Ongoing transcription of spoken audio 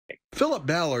Philip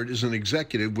Ballard is an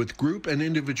executive with group and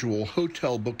individual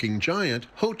hotel booking giant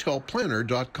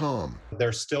HotelPlanner.com.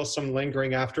 There's still some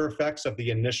lingering after effects of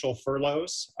the initial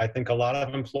furloughs. I think a lot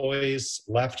of employees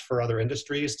left for other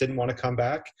industries, didn't want to come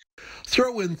back.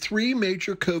 Throw in 3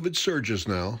 major COVID surges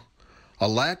now, a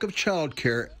lack of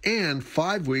childcare, and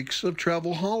 5 weeks of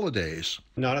travel holidays.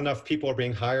 Not enough people are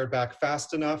being hired back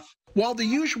fast enough. While the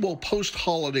usual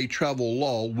post-holiday travel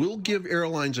lull will give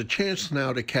airlines a chance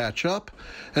now to catch up,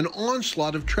 an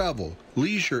onslaught of travel,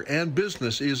 leisure, and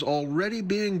business is already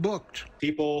being booked.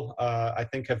 People, I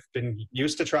think, have been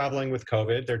used to traveling with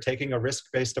COVID. They're taking a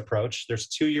risk-based approach. There's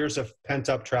 2 years of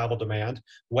pent-up travel demand.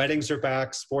 Weddings are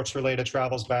back, sports-related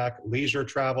travel's back, leisure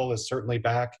travel is certainly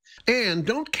back. And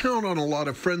don't count on a lot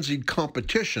of frenzied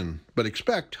competition, but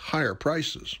expect higher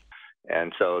prices.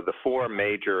 And so the 4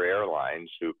 major airlines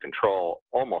who control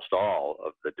almost all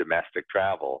of the domestic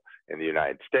travel in the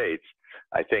United States,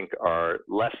 I think, are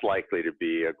less likely to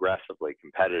be aggressively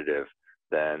competitive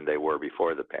than they were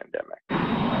before the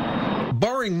pandemic.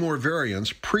 Barring more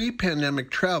variants,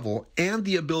 pre-pandemic travel and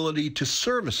the ability to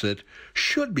service it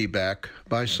should be back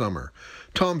by summer.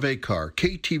 Tom Vakar,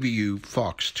 KTVU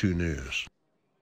Fox 2 News.